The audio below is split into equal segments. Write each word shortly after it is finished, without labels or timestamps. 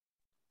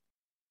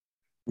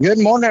Good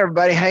morning,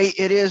 everybody. Hey,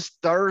 it is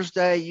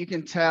Thursday. You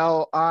can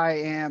tell I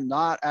am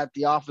not at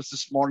the office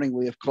this morning.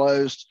 We have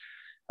closed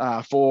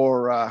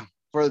for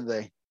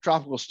the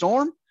tropical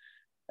storm,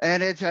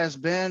 and it has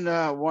been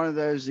one of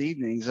those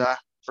evenings.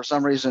 For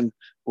some reason,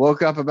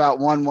 woke up about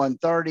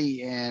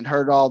 1:30 and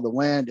heard all the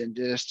wind, and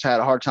just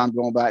had a hard time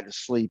going back to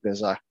sleep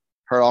as I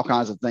heard all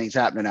kinds of things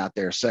happening out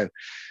there. So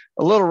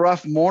a little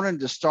rough morning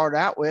to start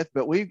out with,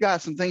 but we've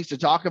got some things to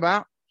talk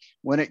about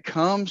when it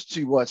comes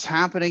to what's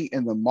happening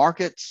in the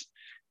markets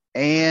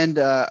and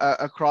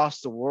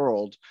across the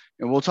world.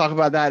 And we'll talk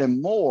about that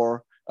and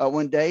more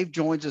when Dave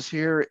joins us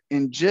here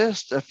in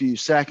just a few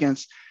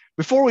seconds.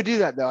 Before we do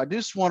that, though, I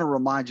just want to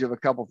remind you of a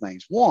couple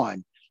things.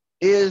 One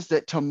is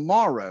that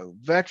tomorrow,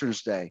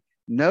 Veterans Day,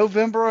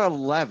 November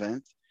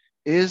 11th,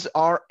 is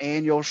our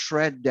annual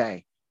shred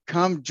day.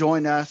 Come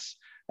join us,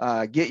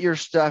 get your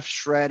stuff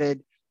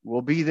shredded.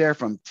 We'll be there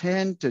from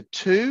 10 to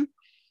 2.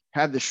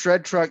 Have the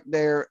shred truck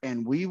there,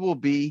 and we will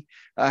be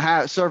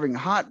serving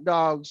hot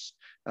dogs,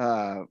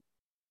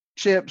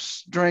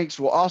 chips, drinks.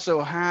 We'll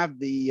also have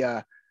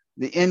the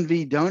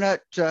NV donut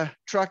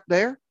truck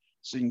there,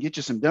 so you can get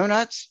you some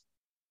donuts.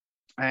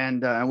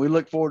 And we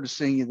look forward to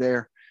seeing you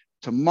there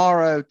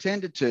tomorrow,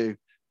 10 to 2,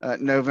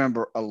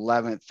 November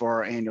 11th, for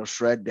our annual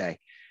Shred Day.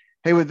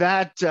 Hey, with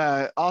that,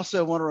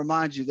 also want to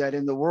remind you that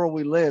in the world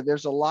we live,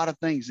 there's a lot of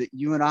things that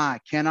you and I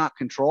cannot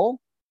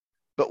control,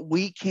 but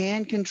we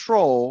can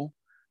control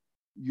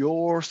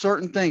your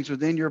certain things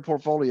within your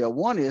portfolio.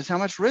 One is how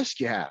much risk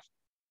you have.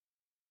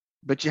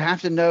 But you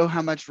have to know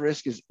how much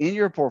risk is in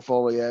your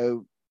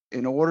portfolio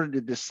in order to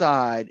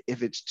decide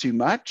if it's too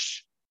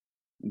much,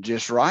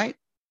 just right,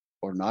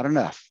 or not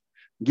enough.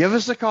 Give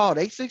us a call at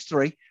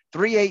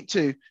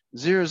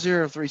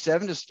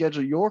 863-382-0037 to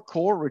schedule your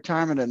core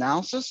retirement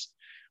analysis,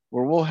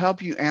 where we'll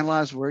help you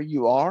analyze where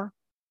you are,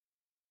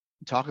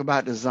 talk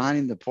about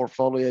designing the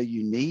portfolio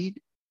you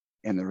need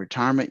and the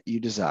retirement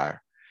you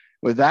desire.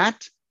 With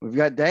that, we've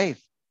got Dave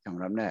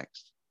coming up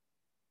next.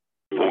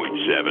 Point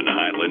 7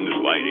 Highlands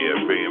Light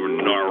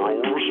FM, Narrow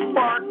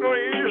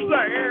Sparkly's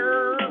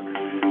there.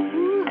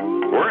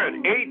 We're at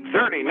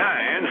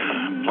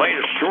 8:39. Played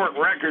a short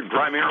record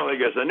primarily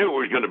because I knew it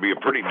was going to be a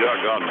pretty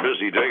doggone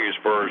busy day as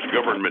far as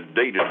government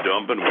data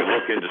dump, and we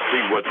look in to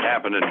see what's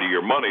happening to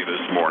your money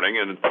this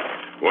morning. And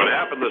what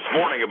happened this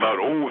morning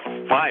about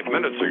 5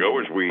 minutes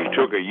ago is we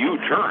took a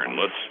U-turn.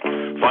 Let's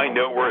find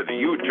out where the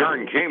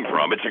U-turn came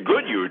from. It's a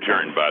good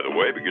U-turn, by the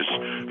way, because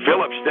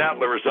Phillip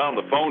Statler is on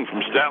the phone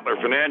from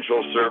Statler Financial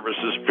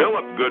Services.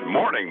 Phillip, good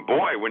morning.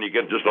 Boy, when you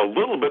get just a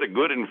little bit of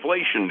good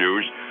inflation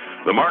news,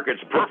 the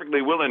market's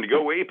perfectly willing to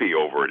go apey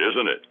over it,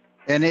 isn't it?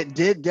 And it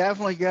did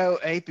definitely go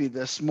apey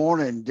this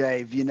morning,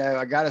 Dave. You know,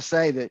 I got to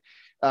say that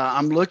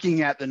I'm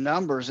looking at the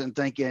numbers and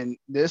thinking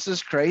this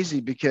is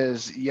crazy,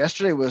 because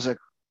yesterday was a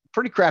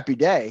pretty crappy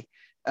day,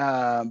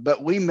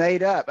 but we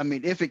made up. I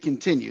mean, if it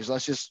continues,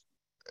 let's just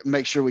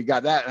make sure we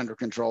got that under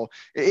control.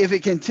 If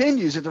it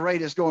continues at the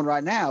rate it's going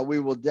right now, we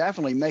will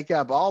definitely make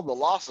up all the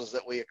losses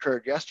that we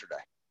occurred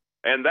yesterday.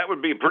 And that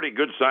would be a pretty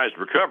good-sized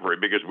recovery,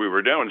 because we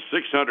were down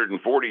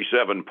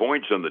 647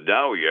 points on the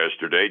Dow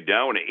yesterday,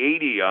 down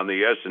 80 on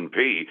the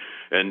S&P,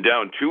 and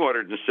down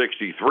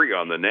 263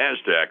 on the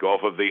NASDAQ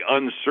off of the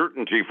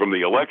uncertainty from the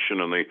election.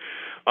 And the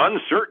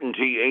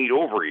uncertainty ain't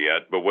over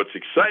yet, but what's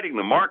exciting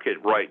the market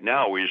right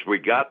now is we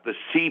got the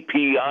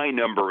CPI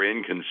number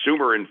in,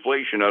 consumer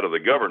inflation, out of the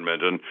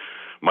government. And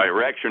my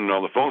reaction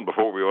on the phone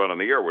before we went on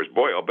the air was,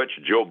 boy, I'll bet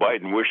you Joe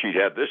Biden wished he'd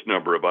had this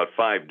number about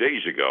 5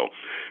 days ago.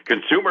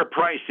 Consumer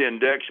price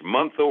index,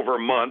 month over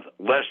month,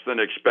 less than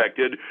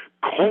expected.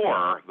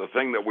 Core, the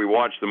thing that we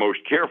watch the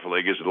most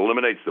carefully because it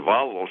eliminates the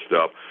volatile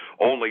stuff,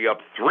 only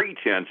up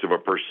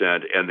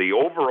 0.3%. And the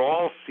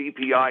overall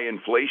CPI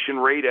inflation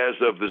rate as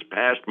of this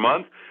past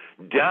month,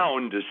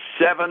 down to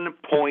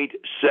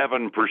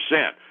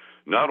 7.7%.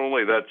 Not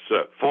only that's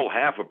a full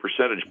half a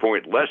percentage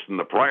point less than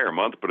the prior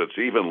month, but it's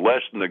even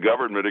less than the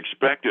government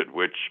expected,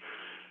 which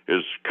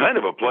is kind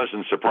of a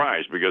pleasant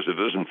surprise, because it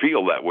doesn't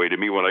feel that way to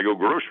me when I go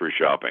grocery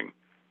shopping.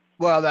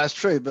 Well, that's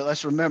true, but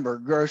let's remember,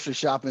 grocery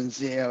shopping,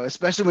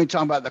 especially when you're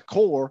talking about the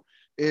core,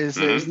 is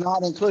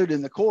not included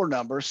in the core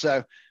number.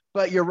 So,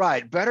 but you're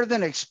right, better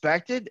than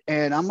expected.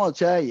 And I'm going to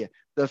tell you,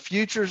 the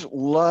futures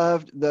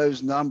loved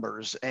those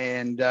numbers,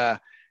 and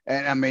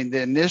I mean,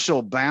 the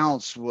initial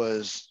bounce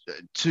was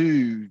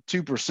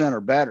 2% or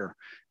better,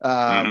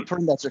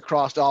 pretty much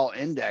across all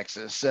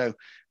indexes. So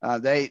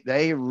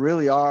they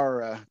really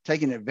are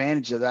taking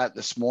advantage of that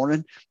this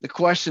morning. The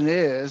question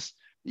is,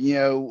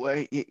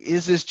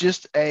 is this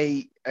just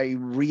a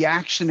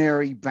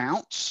reactionary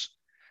bounce,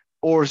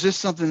 or is this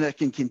something that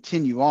can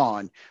continue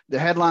on? The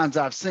headlines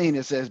I've seen,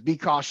 it says, be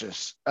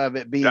cautious of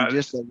it being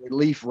just a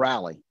relief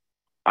rally.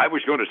 I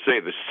was going to say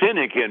the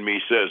cynic in me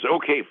says,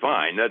 okay,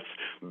 fine, that's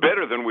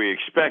better than we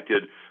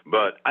expected,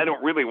 but I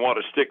don't really want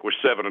to stick with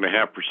 7.5%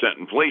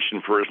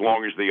 inflation for as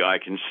long as the eye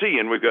can see.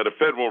 And we've got a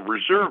Federal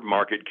Reserve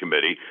Market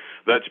Committee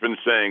that's been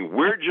saying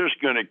we're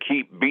just going to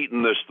keep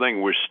beating this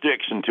thing with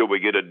sticks until we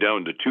get it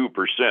down to 2%.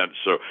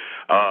 So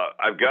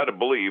I've got to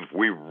believe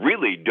we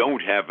really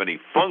don't have any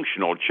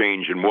functional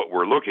change in what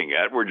we're looking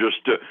at.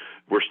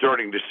 We're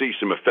starting to see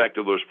some effect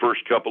of those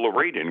first couple of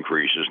rate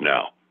increases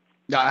now.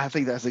 I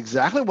think that's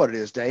exactly what it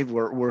is, Dave.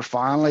 We're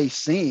finally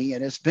seeing,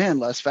 and it's been,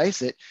 let's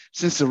face it,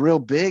 since the real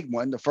big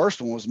one, the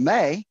first one was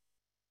May.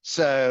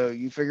 So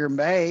you figure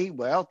May,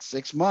 well,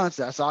 6 months,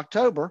 that's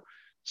October.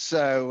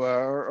 So,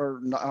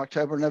 or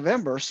October,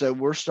 November. So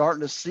we're starting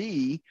to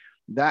see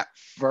that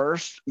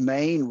first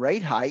main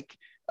rate hike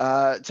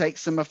take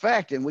some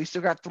effect. And we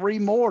still got 3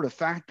 more to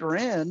factor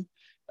in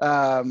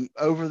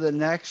over the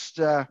next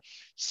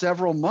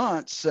several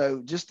months.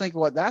 So just think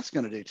what that's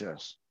going to do to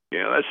us.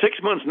 Yeah, that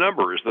 6 months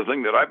number is the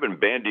thing that I've been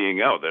bandying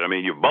out. That, I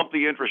mean, you bump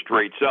the interest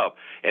rates up,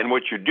 and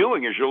what you're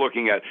doing is you're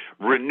looking at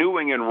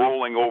renewing and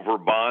rolling over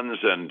bonds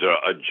and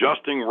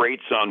adjusting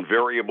rates on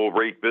variable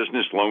rate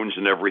business loans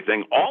and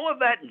everything. All of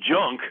that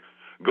junk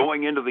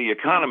going into the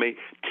economy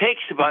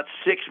takes about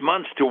 6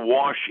 months to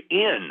wash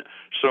in.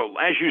 So,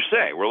 as you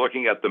say, we're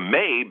looking at the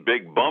May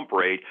big bump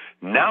rate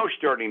now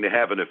starting to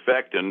have an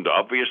effect, and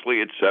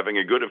obviously it's having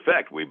a good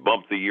effect. We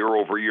bumped the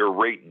year-over-year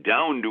rate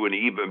down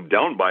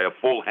by a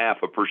full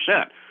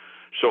 0.5%.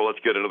 So let's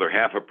get another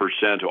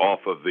 0.5%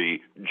 off of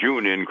the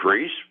June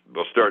increase.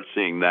 We'll start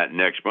seeing that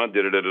next month.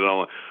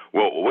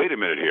 Well, wait a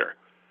minute here.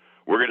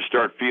 We're going to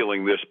start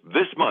feeling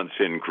this month's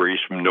increase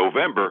from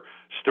November,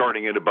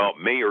 starting at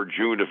about May or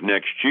June of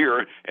next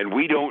year, and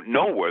we don't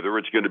know whether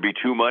it's going to be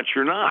too much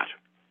or not.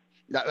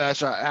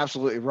 That's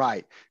absolutely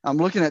right. I'm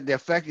looking at the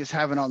effect it's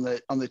having on the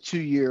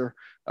 2-year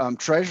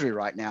Treasury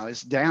right now.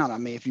 It's down. I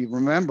mean, if you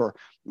remember,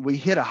 we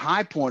hit a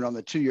high point on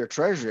the 2-year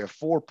Treasury of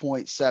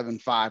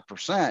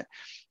 4.75%.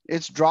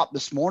 It's dropped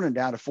this morning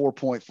down to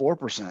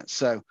 4.4%.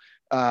 So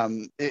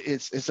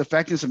it's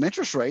affecting some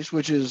interest rates,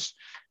 which is,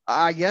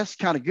 I guess,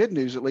 kind of good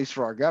news, at least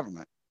for our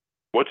government.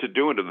 What's it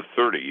doing to the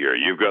 30-year?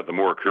 You've got the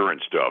more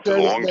current stuff. So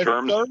the long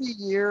term.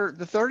 The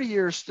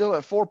 30-year is still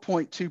at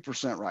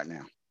 4.2% right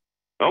now.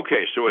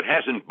 Okay, so it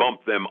hasn't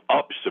bumped them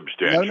up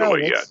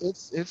substantially yet.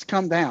 It's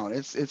come down.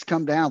 It's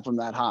come down from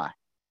that high.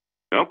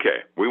 Okay,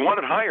 we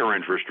wanted higher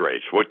interest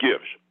rates. What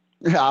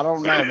gives? I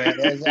don't know,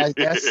 man. I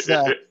guess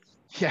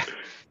yeah,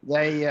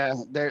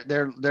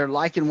 they're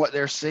liking what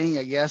they're seeing,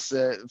 I guess,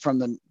 from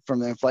the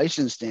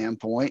inflation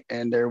standpoint,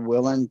 and they're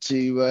willing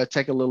to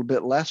take a little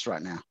bit less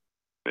right now.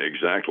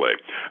 Exactly.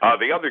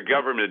 The other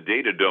government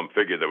data dump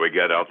figure that we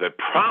got out that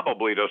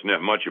probably doesn't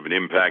have much of an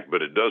impact,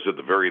 but it does at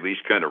the very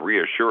least kind of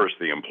reassure us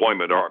the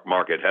employment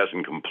market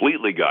hasn't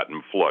completely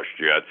gotten flushed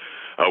yet.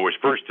 Was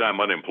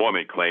first-time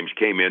unemployment claims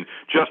came in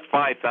just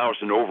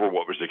 5,000 over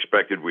what was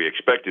expected. We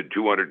expected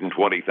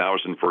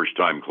 220,000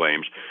 first-time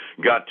claims,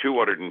 got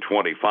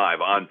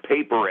 225. On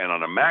paper and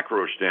on a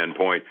macro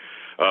standpoint,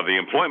 the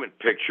employment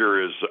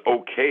picture is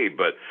okay,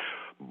 but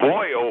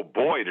boy, oh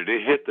boy, did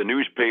it hit the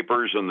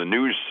newspapers and the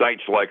news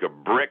sites like a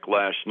brick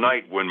last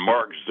night when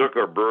Mark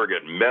Zuckerberg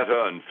at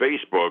Meta and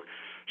Facebook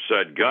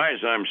said,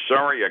 guys, I'm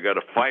sorry, I got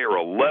to fire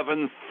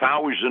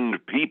 11,000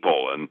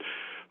 people. And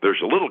there's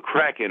a little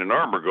crack in an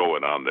armor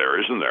going on there,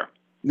 isn't there?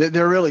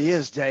 There really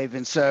is, Dave.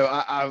 And so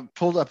I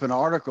pulled up an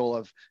article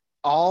of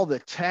all the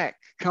tech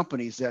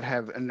companies that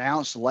have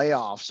announced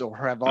layoffs or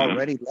have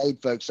already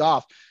laid folks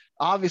off.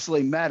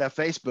 Obviously, Meta,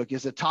 Facebook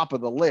is at the top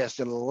of the list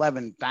at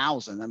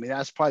 11,000. I mean,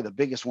 that's probably the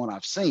biggest one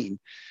I've seen.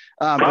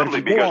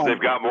 Probably because they've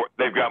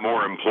got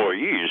more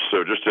employees.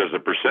 So just as a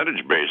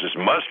percentage basis,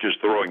 Musk is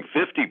throwing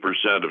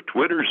 50% of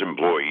Twitter's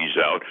employees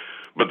out,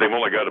 but they've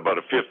only got about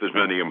a fifth as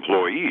many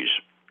employees.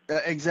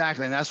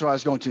 Exactly, and that's what I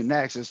was going to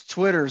next. Is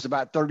Twitter's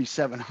about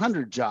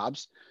 3,700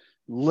 jobs,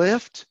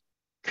 Lyft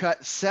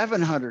cut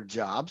 700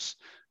 jobs,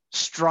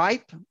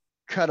 Stripe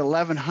cut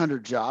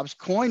 1,100 jobs,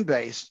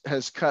 Coinbase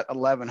has cut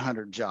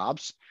 1,100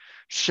 jobs,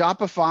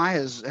 Shopify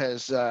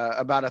has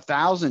about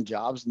 1,000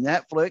 jobs,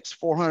 Netflix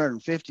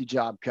 450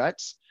 job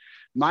cuts,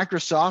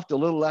 Microsoft a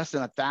little less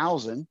than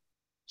 1,000,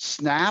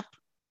 Snap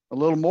a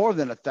little more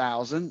than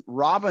 1,000,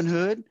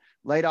 Robinhood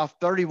laid off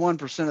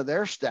 31% of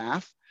their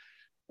staff.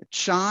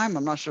 Chime,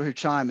 I'm not sure who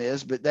Chime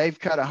is, but they've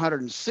cut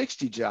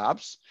 160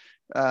 jobs.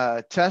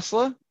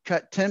 Tesla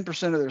cut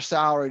 10% of their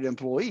salaried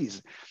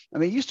employees. I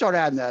mean, you start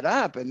adding that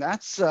up, and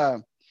that's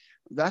a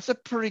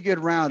pretty good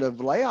round of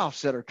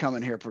layoffs that are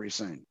coming here pretty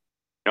soon.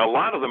 Now, a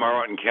lot of them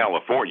are out in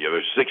California.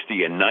 There's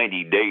 60 and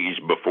 90 days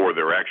before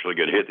they're actually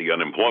going to hit the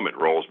unemployment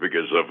rolls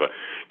because of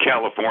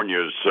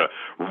California's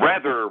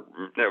rather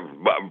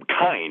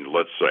kind,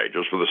 let's say,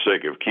 just for the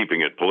sake of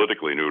keeping it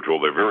politically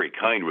neutral. They're very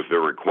kind with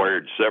their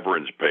required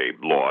severance pay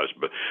laws.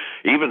 But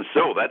even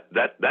so,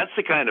 that's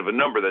the kind of a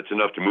number that's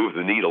enough to move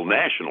the needle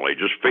nationally.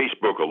 Just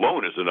Facebook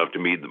alone is enough to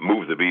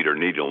move the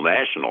needle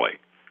nationally.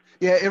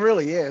 Yeah, it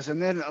really is. And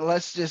then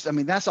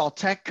that's all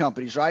tech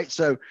companies, right?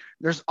 So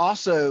there's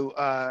also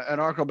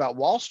an article about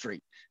Wall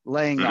Street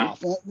laying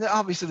off. Well,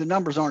 obviously, the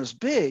numbers aren't as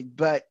big,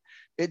 but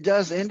it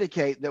does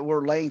indicate that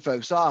we're laying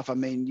folks off. I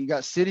mean, you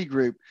got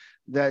Citigroup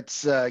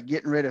that's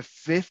getting rid of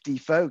 50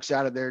 folks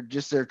out of their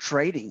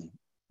trading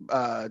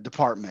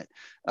department.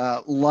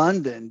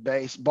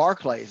 London-based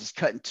Barclays is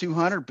cutting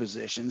 200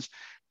 positions.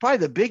 Probably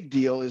the big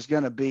deal is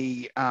going to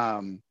be,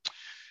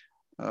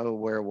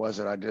 where was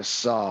it? I just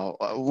saw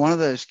one of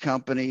those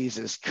companies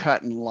is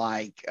cutting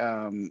like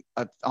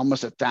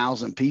almost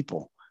 1,000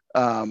 people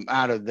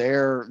out of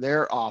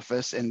their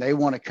office, and they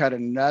want to cut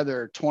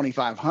another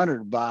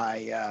 2,500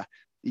 by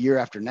year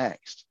after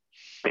next.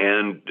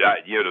 And,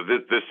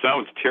 this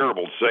sounds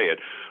terrible to say it,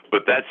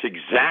 but that's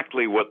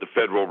exactly what the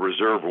Federal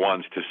Reserve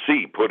wants to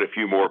see. Put a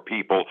few more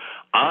people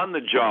on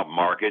the job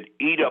market,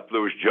 eat up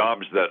those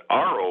jobs that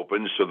are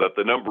open so that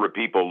the number of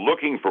people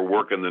looking for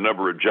work and the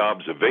number of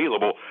jobs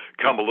available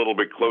come a little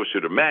bit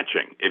closer to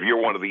matching. If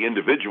you're one of the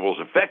individuals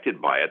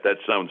affected by it, that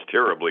sounds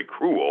terribly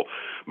cruel.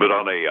 But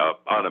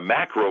on a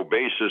macro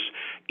basis,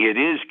 it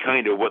is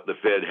kind of what the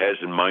Fed has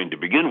in mind to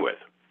begin with.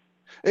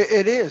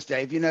 It is,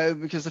 Dave,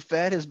 because the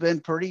Fed has been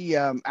pretty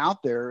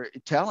out there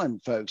telling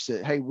folks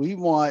that, hey, we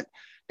want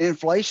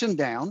inflation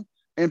down.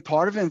 And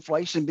part of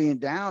inflation being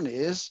down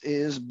is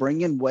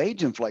bringing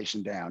wage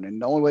inflation down.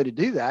 And the only way to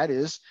do that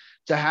is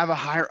to have a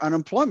higher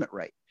unemployment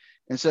rate.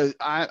 And so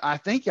I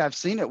think I've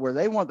seen it where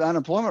they want the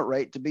unemployment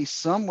rate to be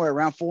somewhere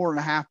around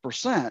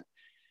 4.5%.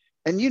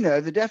 And,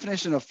 the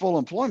definition of full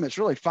employment is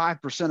really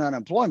 5%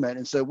 unemployment.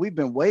 And so we've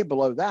been way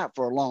below that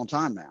for a long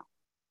time now.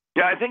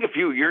 Yeah, I think a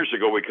few years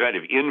ago we kind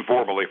of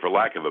informally, for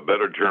lack of a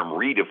better term,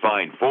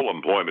 redefined full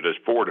employment as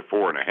 4 to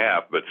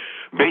 4.5. But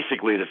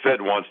basically, the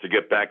Fed wants to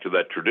get back to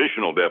that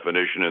traditional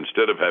definition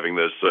instead of having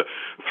this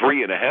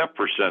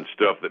 3.5%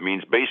 stuff. That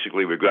means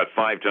basically we've got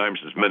 5 times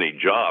as many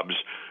jobs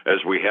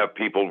as we have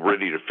people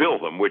ready to fill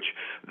them, which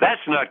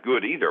that's not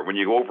good either. When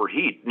you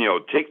overheat,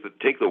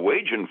 take the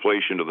wage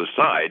inflation to the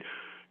side,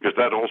 because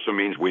that also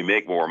means we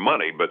make more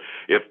money. But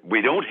if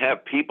we don't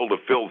have people to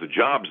fill the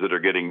jobs that are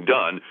getting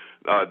done,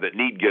 that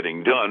need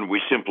getting done,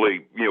 we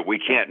simply, we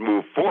can't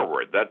move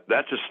forward.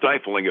 That's a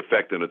stifling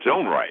effect in its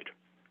own right.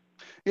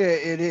 Yeah,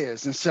 it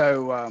is. And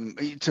so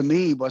to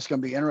me, what's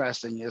going to be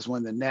interesting is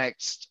when the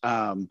next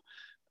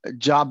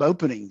job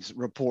openings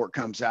report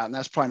comes out, and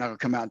that's probably not going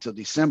to come out until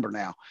December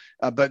now.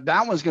 But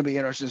that one's going to be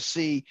interesting to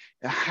see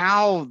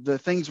how the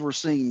things we're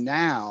seeing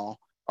now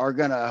are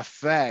going to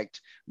affect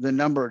the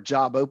number of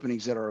job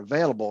openings that are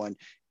available. And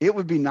it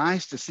would be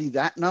nice to see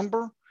that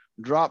number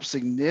drop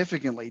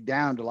significantly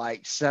down to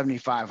like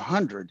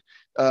 7,500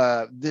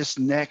 this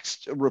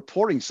next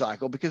reporting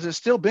cycle, because it's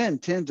still been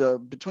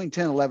between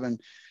 10 11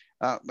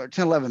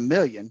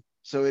 million.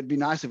 So it'd be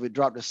nice if it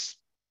dropped to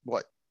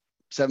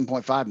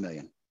 7.5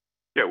 million.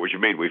 Yeah, which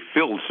mean we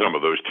filled some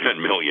of those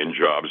 10 million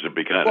jobs. It'd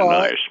be kind of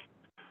nice.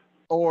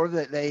 Or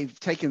that they've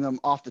taken them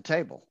off the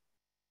table.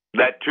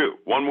 That too,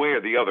 one way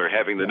or the other,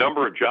 having the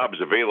number of jobs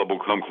available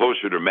come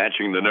closer to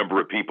matching the number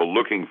of people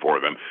looking for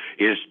them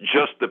is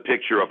just the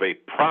picture of a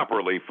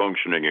properly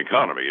functioning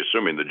economy,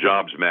 assuming the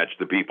jobs match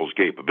the people's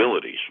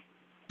capabilities.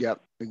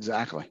 Yep,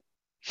 exactly.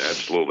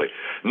 Absolutely.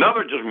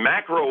 Another just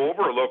macro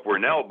overlook, we're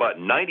now about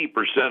 90%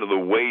 of the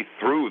way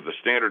through the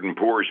Standard &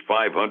 Poor's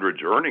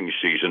 500's earnings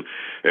season,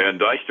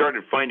 and I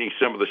started finding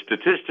some of the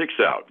statistics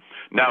out.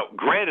 Now,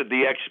 granted,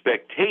 the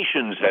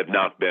expectations have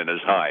not been as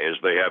high as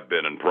they have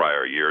been in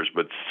prior years,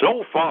 but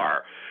so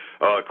far,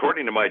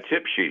 according to my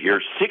tip sheet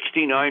here,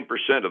 69%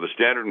 of the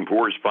Standard &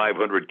 Poor's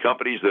 500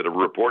 companies that have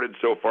reported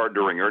so far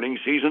during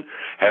earnings season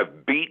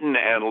have beaten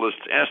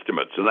analysts'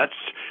 estimates, and that's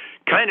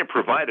kind of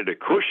provided a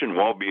cushion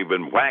while we've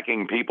been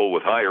whacking people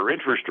with higher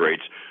interest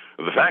rates.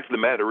 The fact of the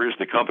matter is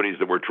the companies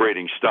that we're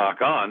trading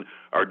stock on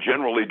are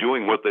generally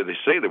doing what they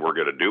say they were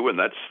going to do, and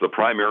that's the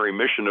primary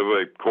mission of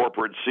a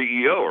corporate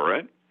CEO,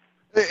 right?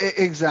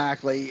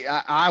 Exactly.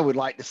 I would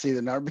like to see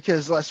the number,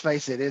 because let's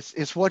face it,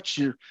 it's what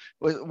you're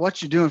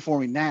doing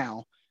for me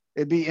now.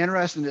 It'd be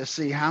interesting to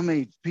see how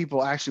many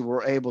people actually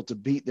were able to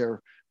beat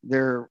their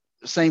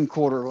same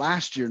quarter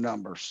last year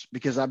numbers,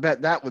 because I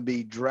bet that would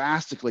be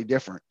drastically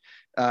different.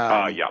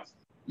 Yeah.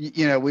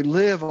 We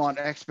live on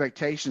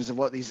expectations of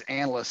what these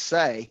analysts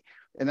say,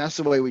 and that's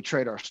the way we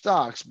trade our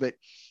stocks. But,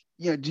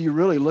 do you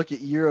really look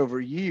at year over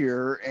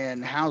year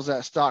and how's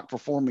that stock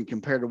performing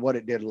compared to what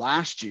it did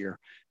last year?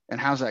 And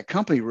how's that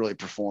company really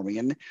performing?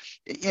 And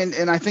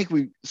I think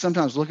we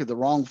sometimes look at the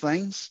wrong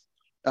things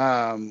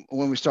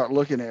when we start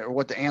looking at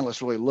what the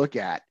analysts really look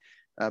at.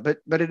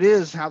 But it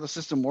is how the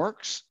system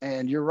works.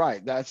 And you're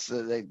right. That's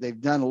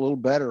they've done a little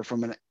better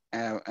from an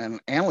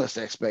analyst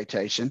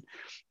expectation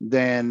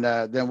than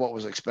what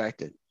was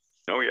expected.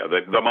 Oh, yeah.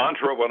 The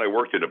mantra when I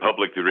worked in a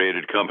publicly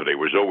traded company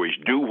was always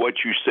do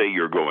what you say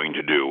you're going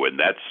to do. And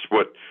that's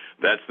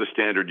the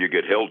standard you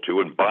get held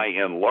to. And by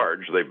and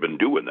large, they've been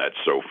doing that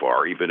so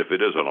far, even if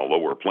it is on a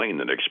lower plane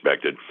than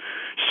expected.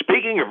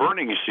 Speaking of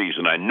earnings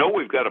season, I know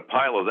we've got a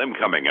pile of them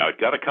coming out.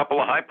 Got a couple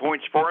of high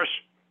points for us?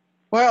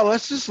 Well,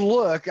 let's just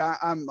look.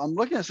 I'm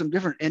looking at some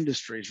different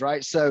industries,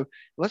 right? So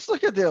let's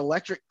look at the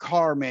electric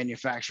car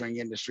manufacturing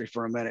industry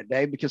for a minute,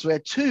 Dave, because we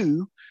had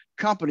 2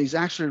 companies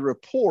actually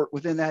report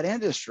within that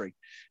industry.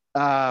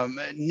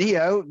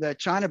 NIO, the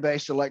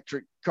China-based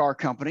electric car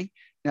company,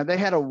 now they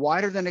had a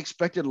wider than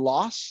expected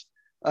loss,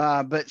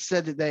 but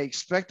said that they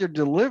expect their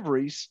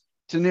deliveries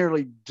to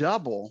nearly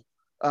double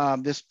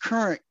this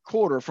current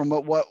quarter from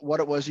what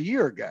it was a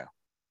year ago.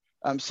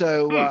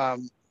 So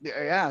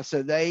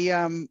they,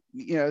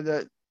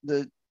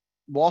 the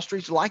Wall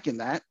Street's liking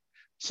that.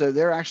 So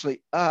they're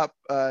actually up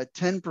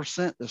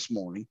 10% this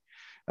morning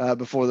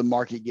before the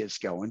market gets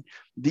going.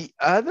 The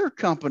other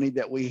company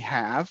that we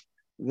have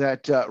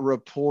that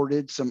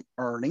reported some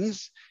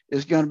earnings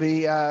is going to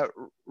be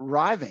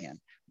Rivan.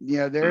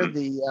 They're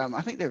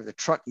I think they're the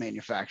truck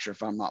manufacturer,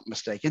 if I'm not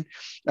mistaken,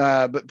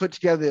 but put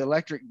together the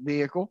electric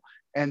vehicle,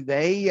 and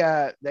they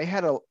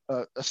had a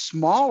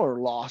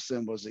smaller loss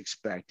than was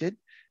expected.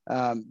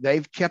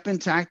 They've kept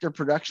intact their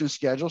production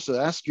schedule, so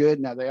that's good.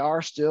 Now they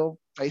are still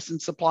facing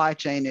supply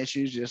chain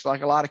issues, just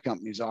like a lot of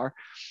companies are,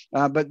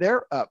 but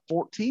they're up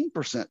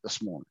 14%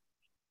 this morning.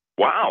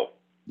 Wow!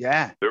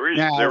 Yeah, there is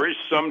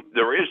some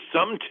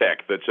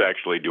tech that's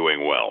actually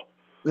doing well.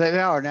 They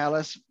are. Now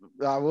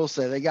I will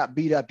say they got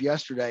beat up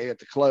yesterday at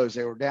the close.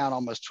 They were down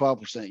almost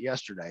 12%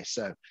 yesterday.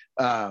 So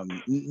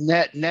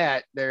net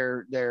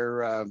they're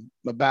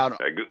about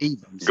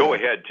even. Go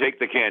ahead, take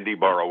the candy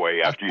bar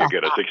away after you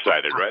get us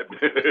excited, right?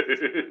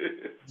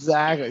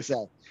 Exactly.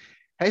 So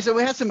hey, so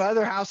we had some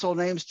other household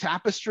names.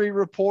 Tapestry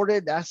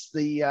reported. That's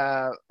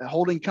the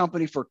holding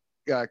company for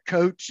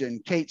Coach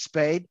and Kate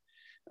Spade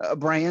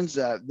brands.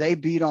 They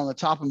beat on the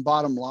top and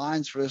bottom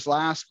lines for this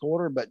last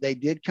quarter, but they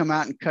did come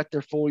out and cut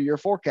their full year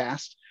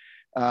forecast.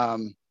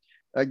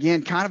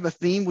 Again, kind of a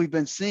theme we've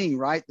been seeing,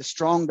 right? The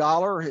strong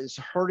dollar is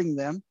hurting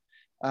them.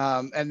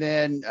 And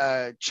then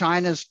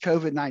China's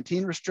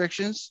COVID-19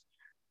 restrictions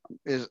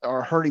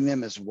are hurting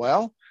them as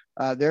well.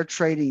 They're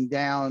trading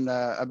down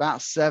about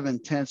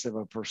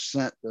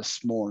 0.7%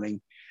 this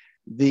morning.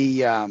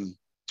 The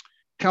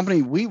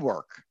company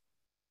WeWork,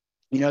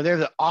 they're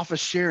the office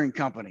sharing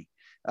company.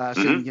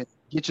 So you can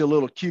get you a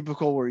little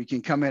cubicle where you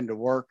can come into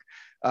work.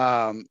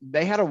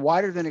 They had a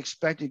wider than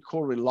expected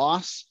quarterly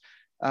loss.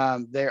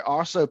 They're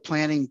also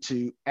planning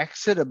to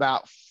exit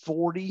about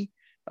 40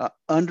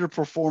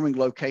 underperforming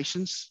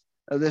locations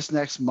this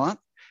next month.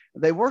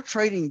 They were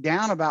trading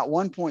down about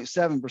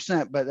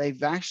 1.7%, but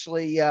they've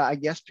actually, I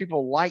guess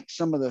people like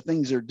some of the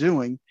things they're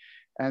doing,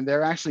 and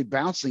they're actually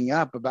bouncing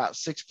up about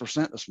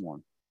 6% this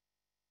morning.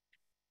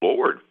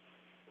 Lord.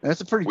 That's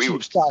a pretty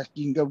cheap stock.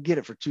 You can go get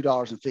it for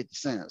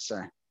 $2.50.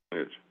 So.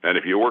 And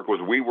if you work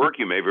with WeWork,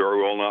 you may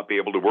very well not be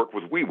able to work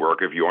with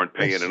WeWork if you aren't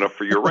paying enough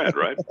for your rent,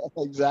 right?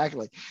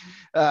 Exactly.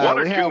 One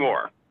or two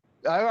more.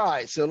 All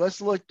right. So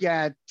let's look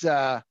at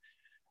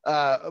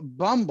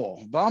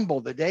Bumble,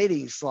 the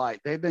dating site.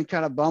 They've been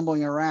kind of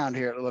bumbling around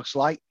here, it looks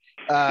like.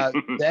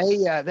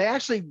 They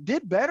actually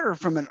did better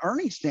from an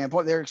earnings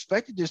standpoint. They're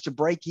expected just to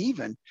break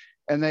even,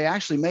 and they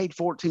actually made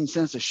 14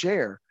 cents a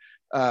share.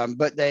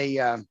 But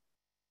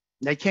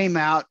they came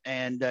out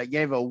and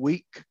gave a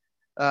weak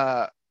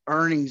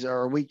earnings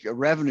or a weak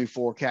revenue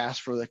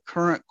forecast for the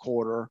current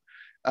quarter.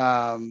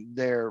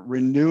 Their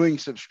renewing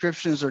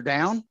subscriptions are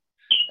down.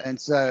 And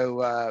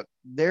so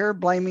they're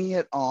blaming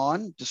it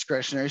on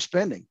discretionary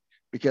spending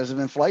because of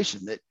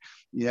inflation. That,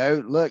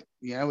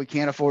 we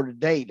can't afford a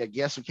date. I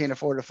guess we can't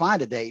afford to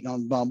find a date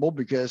on Bumble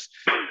because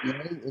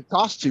it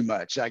costs too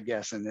much, I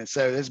guess. And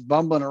so it's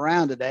bumbling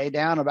around today,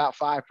 down about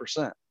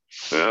 5%.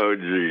 Oh,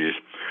 geez.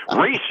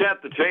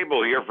 Reset the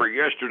table here for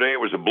yesterday. It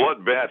was a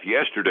bloodbath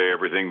yesterday,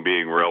 everything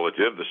being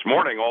relative. This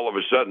morning, all of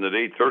a sudden at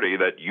 8:30,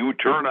 that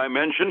U-turn I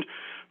mentioned,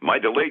 my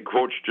delayed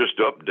quotes just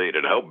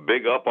updated. How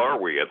big up are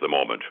we at the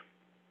moment?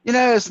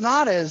 It's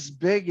not as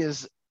big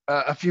as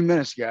a few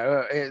minutes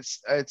ago.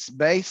 It's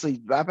basically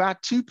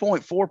about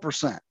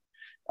 2.4%.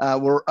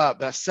 We're up.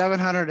 That's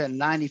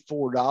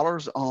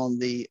 $794 on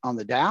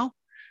the Dow.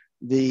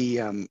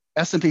 The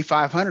S&P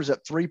 500 is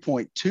up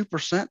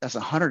 3.2%. That's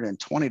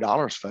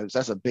 $120, folks.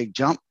 That's a big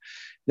jump.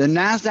 The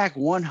NASDAQ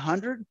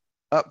 100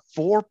 up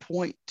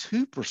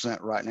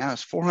 4.2% right now.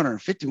 It's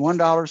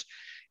 $451.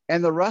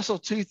 And the Russell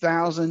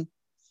 2000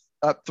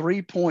 up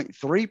 3.3%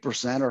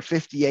 or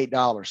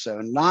 $58. So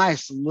a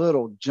nice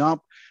little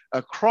jump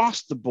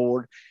across the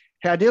board.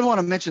 Hey, I did want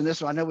to mention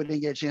this one. I know we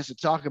didn't get a chance to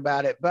talk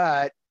about it,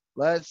 but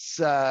let's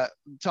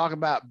talk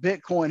about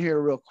Bitcoin here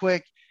real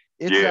quick.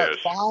 It's at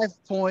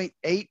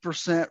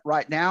 5.8%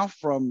 right now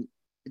from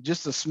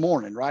just this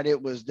morning, right? It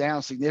was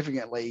down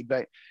significantly,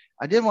 but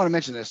I did want to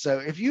mention this. So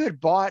if you had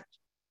bought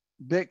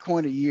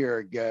Bitcoin a year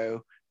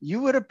ago,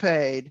 you would have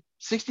paid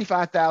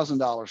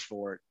 $65,000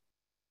 for it.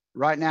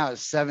 Right now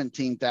it's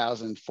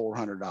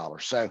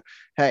 $17,400. So,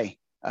 hey,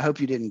 I hope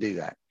you didn't do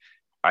that.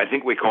 I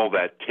think we call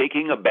that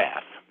taking a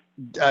bath.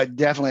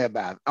 Definitely a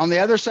bath. On the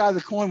other side of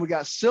the coin, we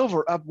got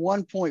silver up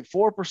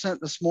 1.4%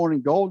 this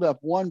morning, gold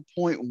up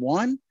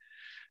 1.1%.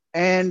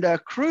 And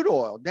crude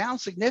oil down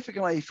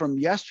significantly from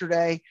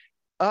yesterday,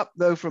 up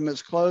though from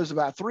its close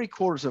about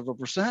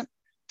 0.75%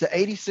 to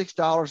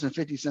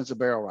 $86.50 a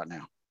barrel right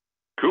now.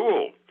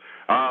 Cool.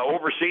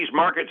 Overseas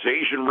markets,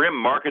 Asian Rim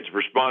markets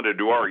responded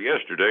to ours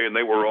yesterday, and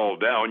they were all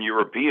down.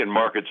 European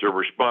markets are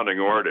responding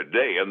to ours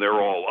today, and they're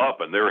all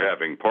up, and they're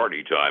having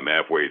party time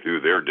halfway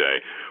through their day.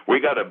 We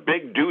got a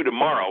big do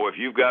tomorrow. If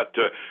you've got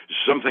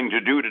something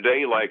to do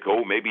today, like,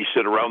 maybe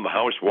sit around the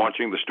house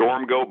watching the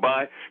storm go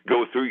by,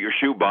 go through your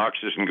shoe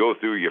boxes and go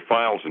through your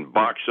files and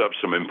box up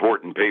some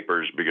important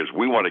papers, because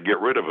we want to get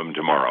rid of them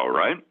tomorrow,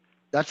 right?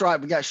 That's right.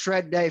 We got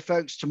Shred Day,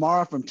 folks,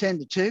 tomorrow from 10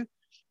 to 2.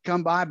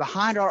 Come by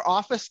behind our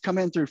office, come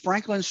in through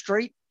Franklin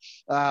Street.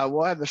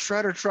 We'll have the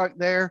shredder truck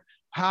there,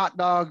 hot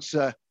dogs,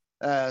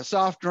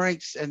 soft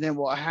drinks, and then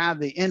we'll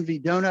have the Envy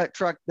donut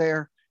truck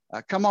there.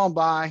 Come on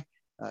by,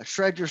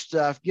 shred your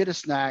stuff, get a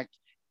snack,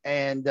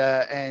 and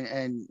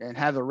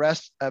have the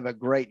rest of a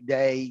great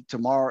day.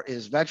 Tomorrow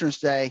is Veterans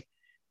Day.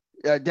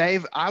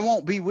 Dave, I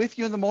won't be with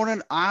you in the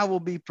morning. I will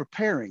be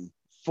preparing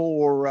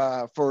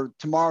for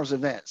tomorrow's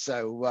event.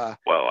 So,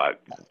 I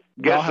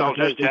guess I'll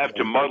just have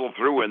to muddle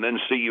through and then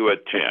see you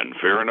at 10.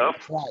 Fair enough?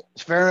 That's right.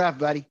 It's fair enough,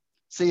 buddy.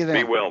 See you then.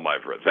 Be well, my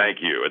friend. Thank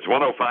you. It's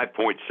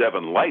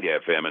 105.7 Light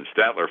FM and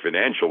Statler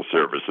Financial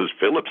Services.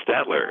 Phillip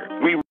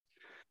Statler.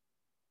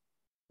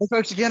 Hey,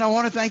 folks, again, I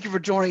want to thank you for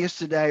joining us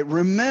today.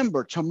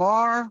 Remember,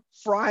 tomorrow,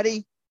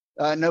 Friday,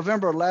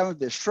 November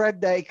 11th is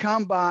Shred Day.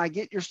 Come by,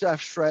 get your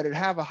stuff shredded,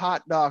 have a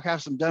hot dog,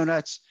 have some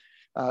donuts.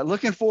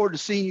 Looking forward to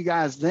seeing you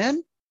guys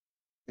then.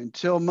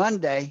 Until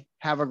Monday,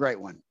 have a great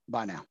one.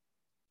 Bye now.